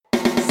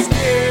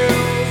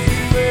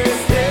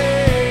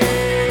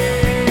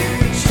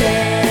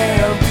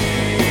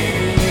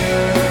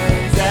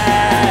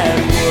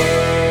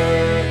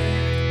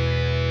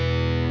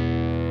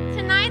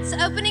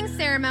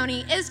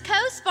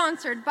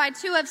sponsored by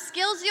two of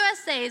Skills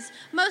USA's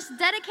most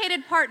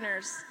dedicated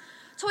partners,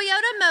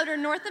 Toyota Motor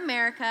North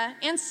America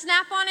and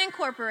Snap-on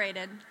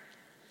Incorporated.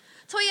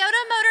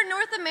 Toyota Motor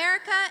North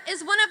America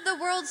is one of the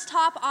world's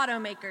top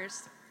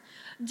automakers.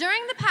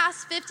 During the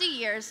past 50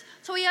 years,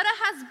 Toyota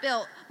has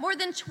built more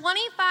than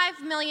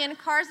 25 million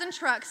cars and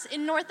trucks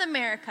in North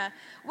America,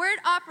 where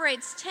it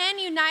operates 10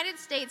 United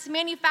States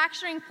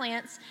manufacturing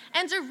plants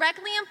and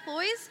directly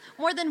employs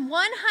more than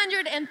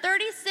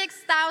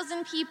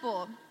 136,000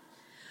 people.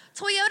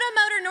 Toyota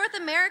Motor North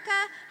America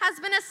has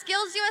been a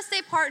Skills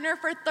USA partner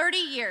for 30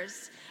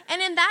 years,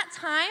 and in that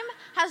time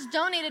has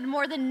donated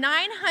more than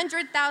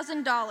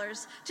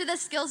 $900,000 to the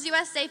Skills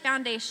USA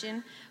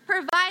Foundation,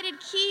 provided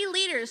key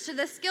leaders to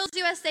the Skills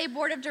USA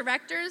Board of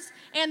Directors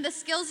and the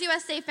Skills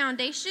USA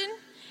Foundation,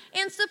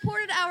 and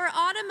supported our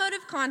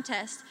automotive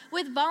contest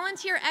with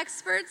volunteer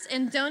experts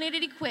and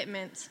donated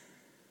equipment.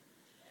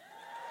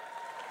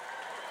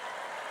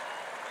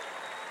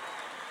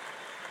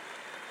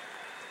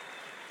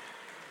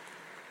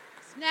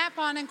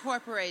 Snap-on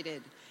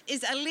Incorporated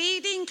is a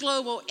leading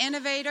global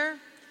innovator,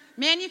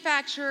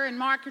 manufacturer, and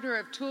marketer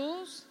of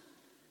tools,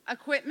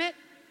 equipment,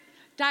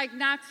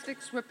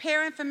 diagnostics,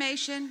 repair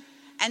information,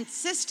 and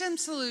system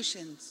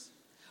solutions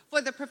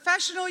for the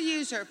professional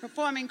user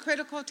performing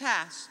critical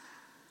tasks.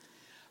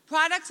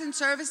 Products and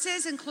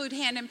services include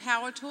hand and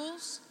power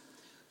tools,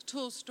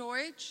 tool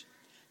storage,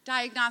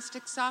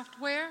 diagnostic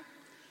software,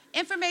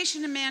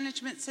 information and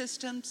management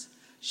systems,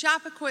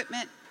 shop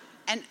equipment,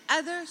 and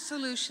other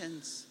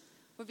solutions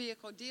for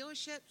vehicle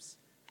dealerships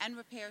and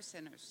repair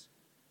centers.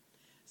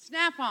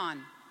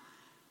 Snap-on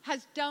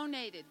has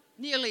donated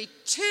nearly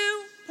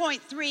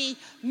 $2.3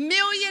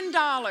 million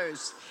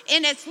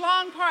in its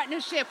long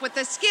partnership with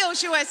the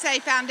Skills USA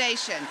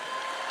Foundation.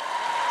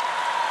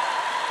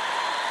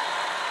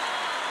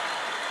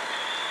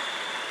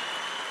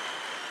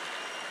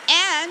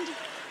 And,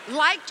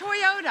 like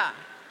Toyota,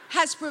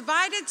 has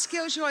provided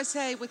Skills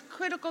USA with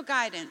critical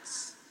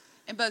guidance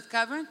in both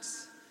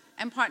governance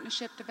and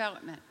partnership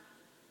development.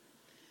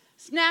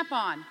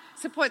 Snap-on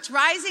supports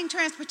rising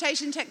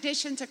transportation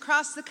technicians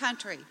across the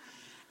country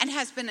and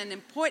has been an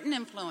important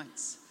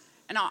influence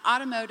in our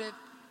automotive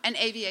and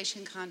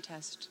aviation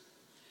contest.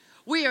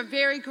 We are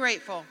very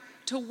grateful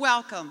to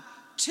welcome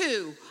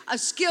two of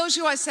Skills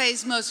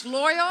USA's most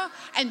loyal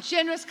and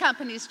generous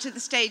companies to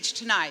the stage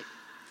tonight.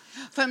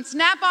 From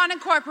Snap-on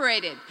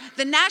Incorporated,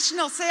 the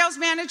National Sales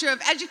Manager of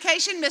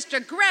Education,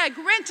 Mr. Greg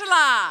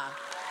Rentala.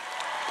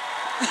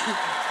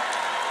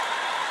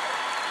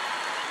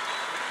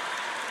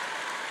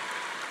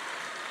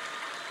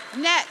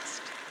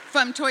 Next,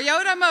 from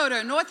Toyota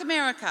Motor North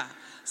America,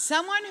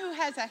 someone who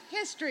has a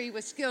history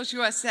with Skills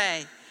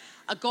USA,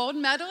 a gold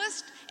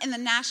medalist in the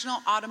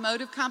National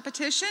Automotive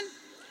Competition,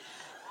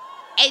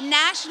 a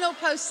National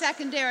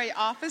Post-Secondary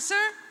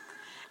Officer,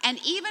 and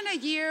even a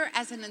year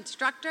as an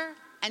instructor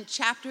and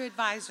chapter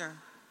advisor.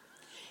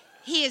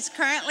 He is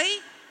currently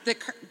the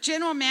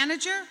General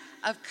Manager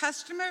of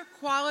Customer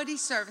Quality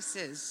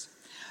Services,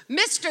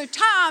 Mr.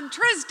 Tom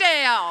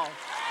Trisdale.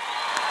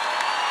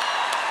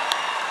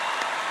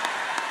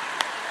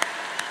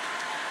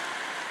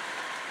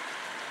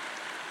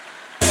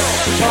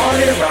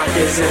 Party rock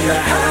is in the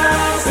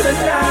house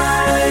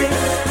tonight.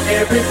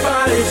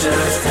 Everybody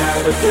just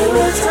have a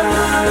good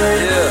time.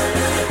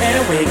 Yeah.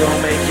 And we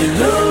gon' make you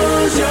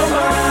lose your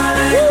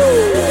mind.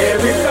 Woo.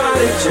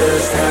 Everybody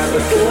just have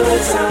a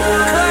good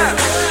time.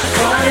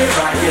 Party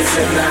rock is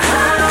in the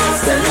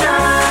house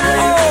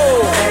tonight.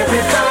 Oh.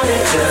 Everybody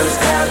just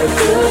have a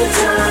good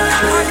time.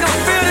 I can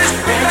feel this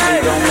beat. And we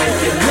gon' make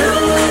you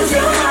lose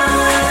your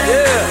mind.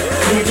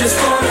 Yeah. We just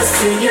wanna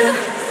see you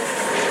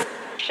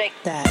shake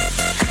that.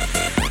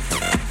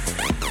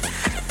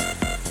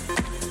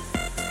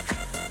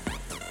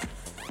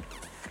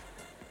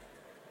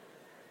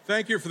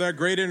 Thank you for that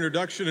great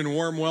introduction and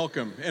warm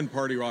welcome and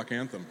Party Rock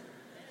Anthem.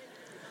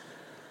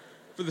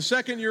 For the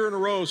second year in a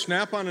row,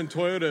 Snap-on and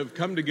Toyota have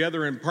come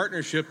together in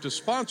partnership to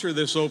sponsor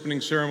this opening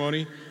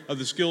ceremony of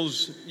the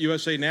Skills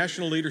USA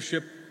National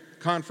Leadership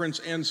Conference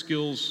and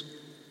Skills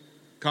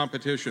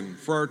Competition.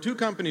 For our two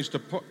companies to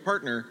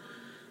partner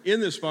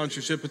in this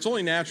sponsorship, it's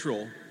only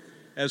natural,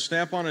 as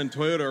Snap-on and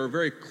Toyota are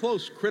very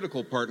close,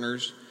 critical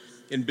partners.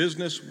 In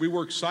business, we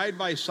work side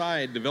by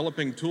side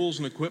developing tools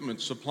and equipment,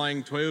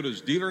 supplying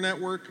Toyota's dealer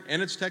network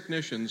and its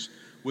technicians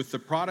with the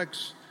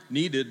products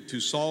needed to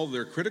solve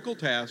their critical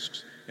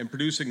tasks and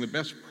producing the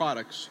best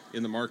products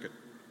in the market.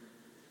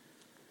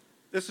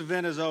 This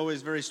event is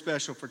always very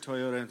special for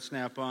Toyota and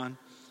Snap-on.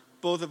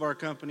 Both of our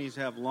companies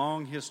have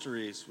long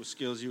histories with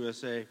Skills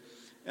USA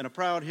and a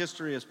proud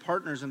history as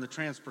partners in the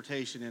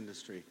transportation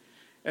industry.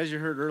 As you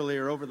heard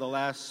earlier, over the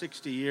last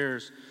 60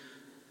 years,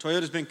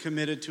 Toyota's been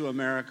committed to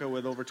America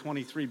with over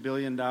 $23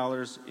 billion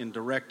in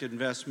direct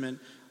investment,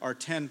 our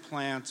 10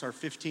 plants, our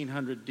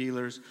 1,500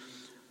 dealers,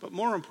 but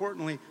more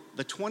importantly,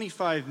 the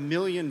 25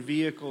 million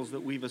vehicles that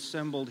we've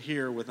assembled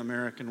here with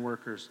American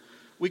workers.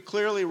 We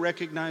clearly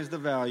recognize the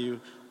value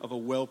of a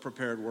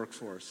well-prepared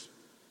workforce.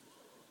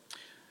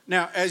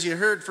 Now, as you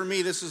heard from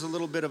me, this is a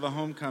little bit of a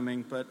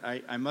homecoming, but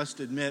I must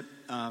admit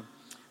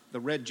the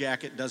red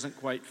jacket doesn't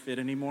quite fit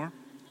anymore.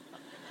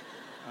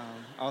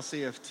 I'll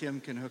see if Tim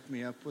can hook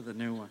me up with a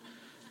new one.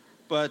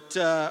 But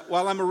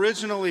while I'm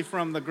originally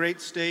from the great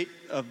state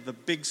of the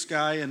Big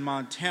Sky in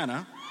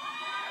Montana,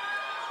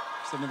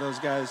 some of those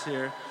guys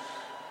here,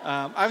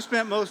 I've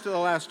spent most of the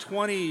last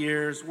 20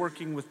 years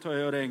working with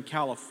Toyota in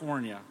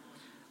California.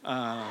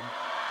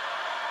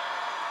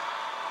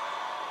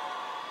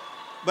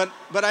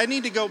 But I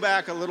need to go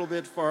back a little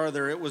bit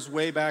farther. It was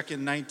way back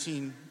in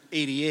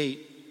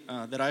 1988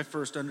 that I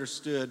first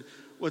understood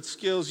what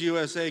Skills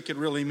USA could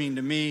really mean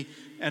to me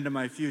and to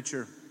my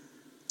future.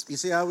 You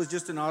see, I was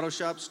just an auto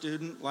shop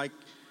student like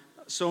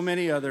so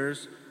many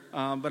others,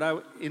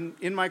 but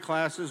in my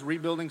classes,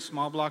 rebuilding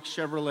small block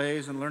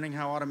Chevrolets and learning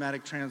how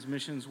automatic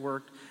transmissions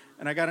worked,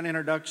 and I got an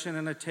introduction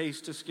and a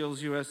taste to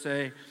Skills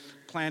USA,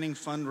 planning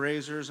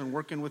fundraisers and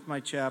working with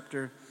my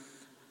chapter.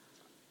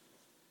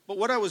 But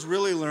what I was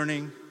really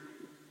learning,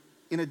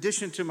 in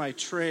addition to my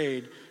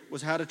trade,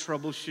 was how to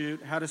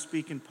troubleshoot, how to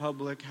speak in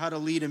public, how to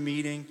lead a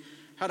meeting,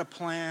 how to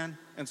plan,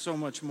 and so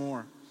much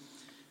more.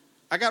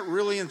 I got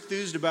really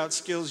enthused about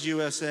Skills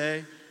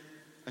USA.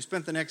 I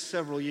spent the next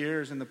several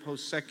years in the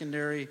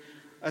post-secondary,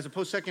 as a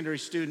post-secondary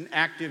student,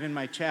 active in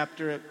my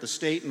chapter at the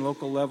state and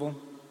local level.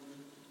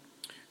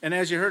 And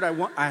as you heard,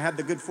 I had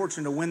the good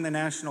fortune to win the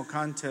national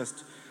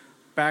contest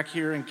back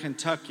here in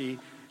Kentucky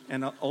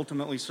and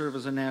ultimately serve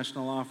as a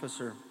national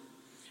officer.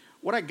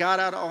 What I got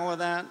out of all of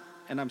that,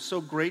 and I'm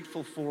so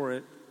grateful for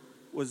it,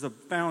 was the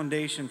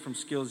foundation from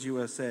Skills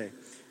USA.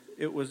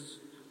 It was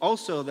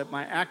also that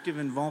my active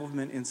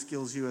involvement in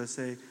Skills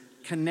USA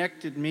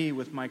connected me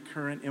with my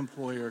current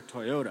employer,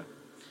 Toyota,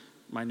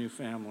 my new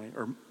family,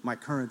 or my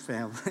current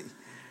family.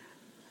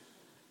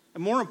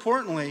 And more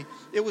importantly,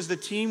 it was the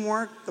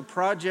teamwork, the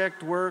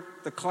project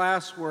work, the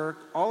class work,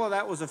 all of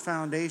that was a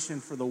foundation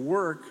for the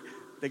work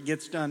that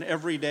gets done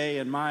every day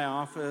in my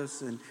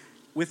office and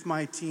with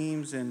my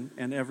teams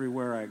and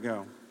everywhere I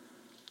go.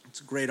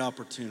 It's a great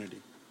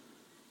opportunity.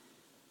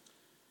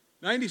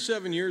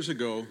 97 years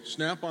ago,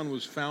 Snap-on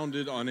was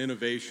founded on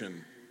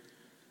innovation.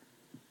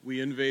 We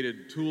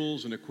innovated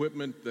tools and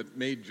equipment that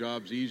made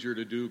jobs easier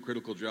to do,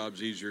 critical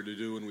jobs easier to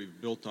do, and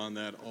we've built on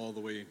that all the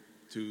way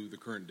to the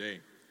current day.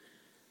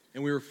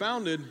 And we were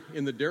founded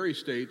in the dairy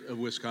state of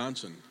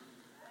Wisconsin.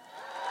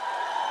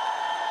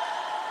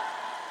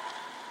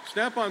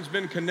 Snap-on's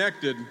been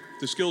connected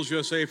to Skills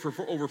USA for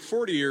over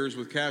 40 years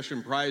with cash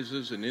and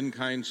prizes and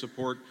in-kind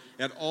support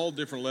at all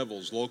different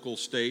levels, local,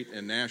 state,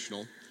 and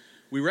national.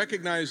 We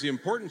recognize the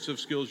importance of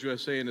Skills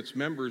USA and its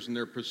members in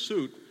their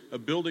pursuit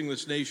of building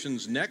this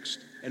nation's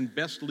next and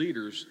best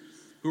leaders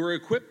who are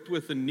equipped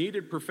with the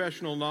needed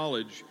professional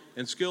knowledge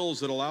and skills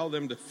that allow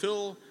them to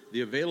fill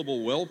the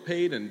available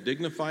well-paid and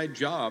dignified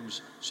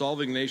jobs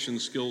solving the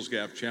nation's skills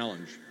gap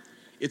challenge.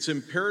 It's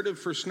imperative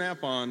for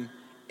Snap-on,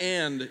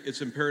 and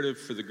it's imperative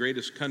for the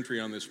greatest country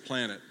on this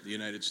planet, the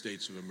United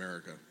States of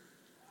America.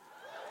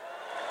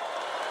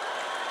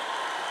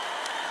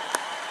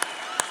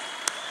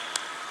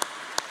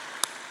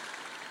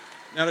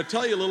 Now, to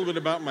tell you a little bit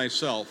about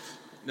myself,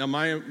 now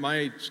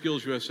my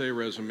Skills USA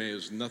resume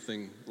is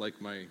nothing like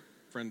my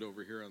friend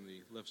over here on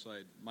the left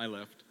side, my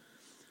left,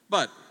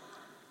 but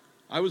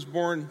I was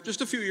born just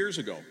a few years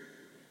ago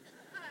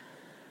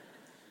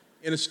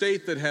in a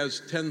state that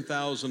has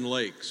 10,000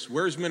 lakes.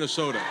 Where's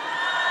Minnesota?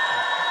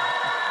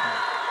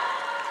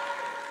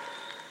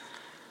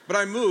 But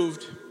I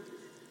moved,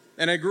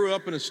 and I grew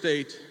up in a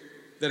state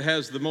that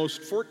has the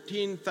most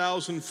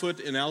 14,000 foot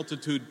in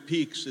altitude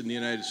peaks in the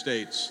United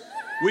States.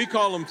 We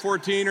call them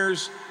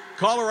 14ers,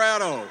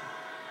 Colorado.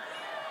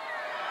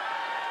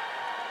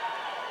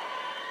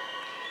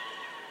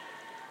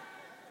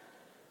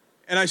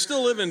 And I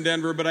still live in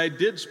Denver, but I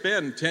did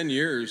spend 10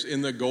 years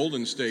in the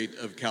Golden State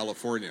of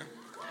California.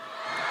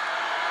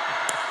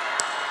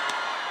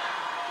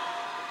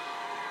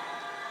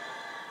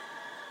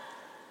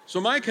 So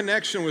my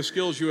connection with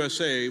Skills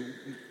USA,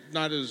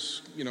 not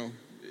as,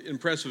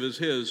 impressive as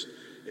his,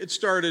 it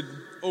started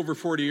over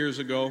 40 years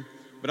ago,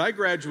 but I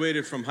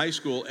graduated from high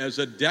school as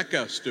a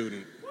DECA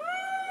student.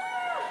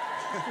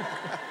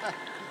 I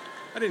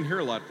didn't hear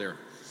a lot there.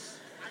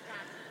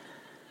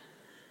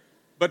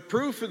 But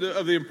proof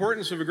of the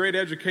importance of a great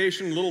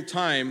education in little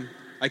time,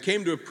 I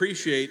came to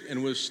appreciate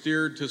and was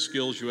steered to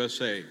Skills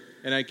USA.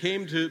 And I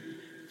came to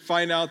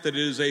find out that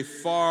it is a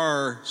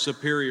far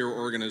superior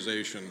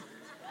organization.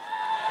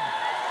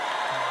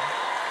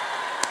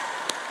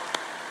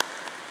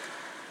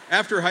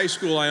 After high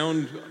school, I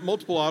owned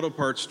multiple auto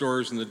parts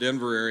stores in the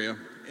Denver area,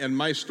 and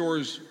my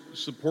stores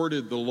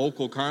supported the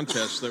local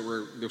contests the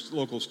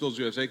local Skills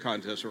USA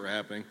contests that were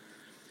happening.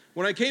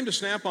 When I came to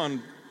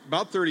Snap-on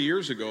about 30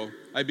 years ago,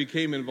 I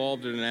became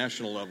involved at a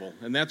national level,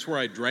 and that's where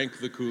I drank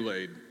the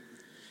Kool-Aid.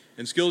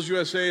 And Skills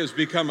USA has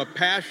become a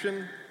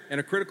passion and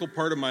a critical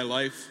part of my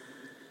life.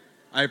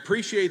 I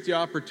appreciate the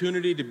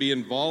opportunity to be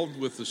involved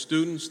with the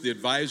students, the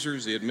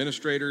advisors, the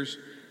administrators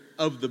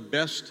of the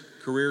best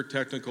career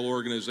technical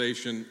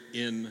organization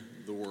in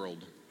the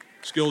world,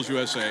 Skills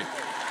USA.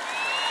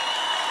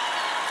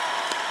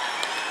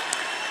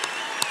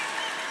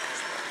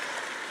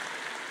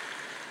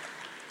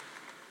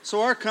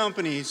 So our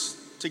companies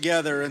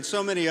together and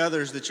so many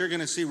others that you're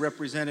going to see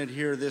represented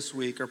here this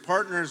week are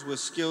partners with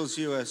Skills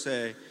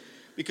USA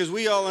because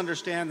we all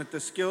understand that the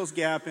skills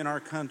gap in our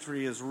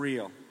country is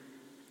real.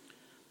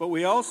 But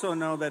we also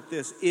know that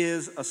this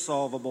is a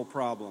solvable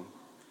problem.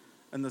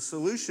 And the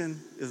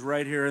solution is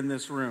right here in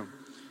this room.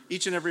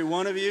 Each and every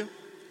one of you,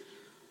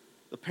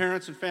 the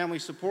parents and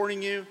families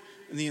supporting you,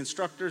 and the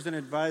instructors and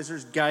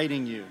advisors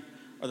guiding you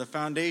are the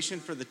foundation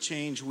for the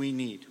change we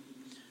need.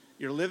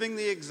 You're living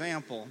the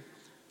example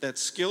that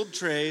skilled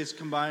trades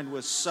combined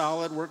with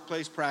solid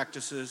workplace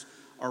practices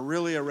are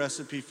really a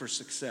recipe for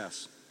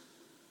success.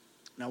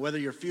 Now, whether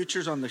your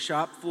future's on the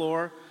shop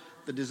floor,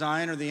 the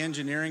design or the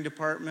engineering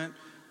department,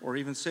 or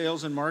even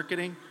sales and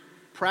marketing,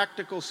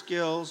 practical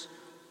skills,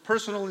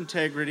 personal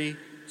integrity,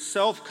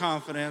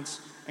 self-confidence,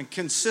 and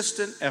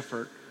consistent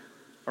effort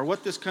are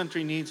what this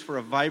country needs for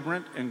a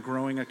vibrant and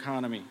growing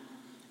economy.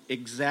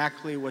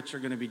 Exactly what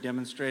you're going to be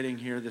demonstrating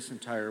here this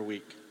entire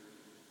week.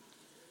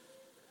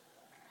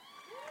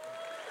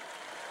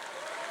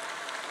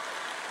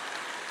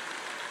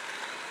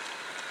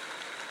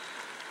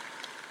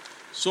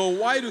 So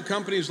why do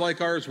companies like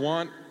ours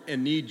want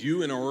and need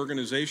you in our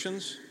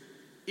organizations?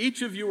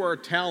 Each of you are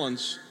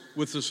talents.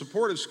 With the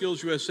support of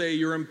Skills USA,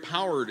 you're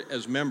empowered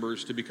as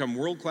members to become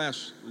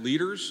world-class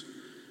leaders,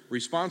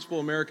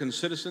 responsible American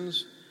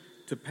citizens,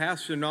 to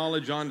pass their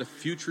knowledge on to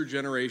future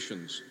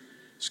generations.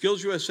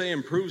 Skills USA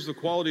improves the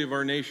quality of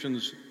our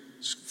nation's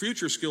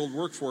future skilled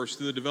workforce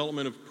through the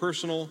development of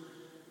personal,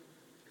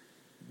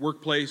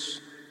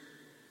 workplace,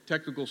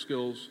 technical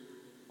skills,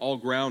 all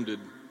grounded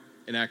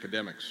in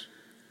academics.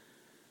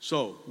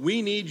 So,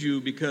 we need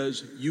you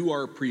because you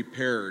are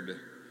prepared.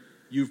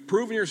 You've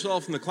proven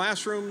yourself in the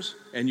classrooms,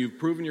 and you've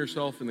proven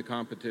yourself in the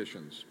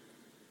competitions.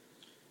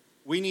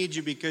 We need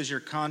you because you're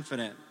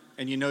confident,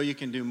 and you know you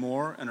can do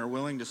more, and are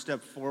willing to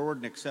step forward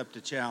and accept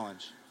a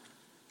challenge.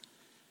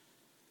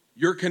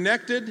 You're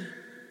connected.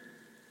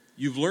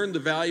 You've learned the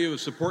value of a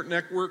support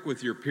network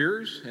with your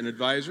peers and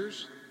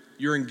advisors.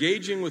 You're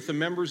engaging with the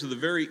members of the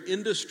very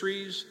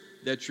industries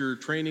that you're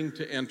training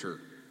to enter.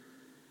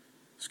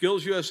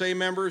 Skills USA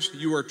members,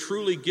 you are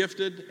truly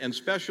gifted and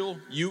special.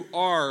 You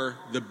are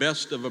the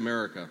best of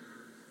America.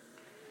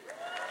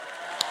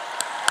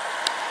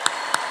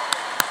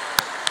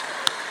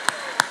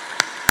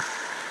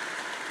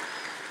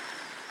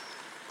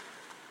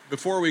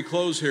 Before we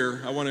close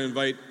here, I want to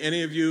invite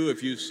any of you,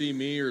 if you see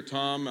me or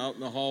Tom out in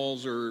the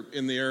halls or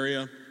in the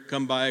area,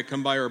 come by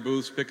our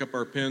booths, pick up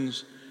our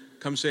pins,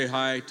 come say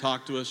hi,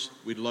 talk to us.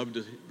 We'd love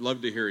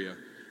to hear you.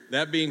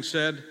 That being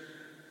said,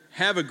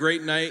 have a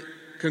great night.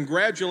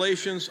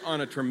 Congratulations on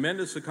a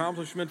tremendous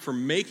accomplishment for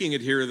making it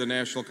here to the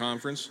National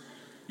Conference.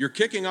 You're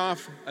kicking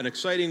off an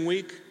exciting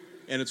week,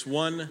 and it's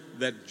one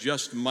that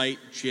just might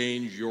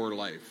change your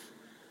life.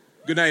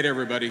 Good night,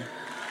 everybody.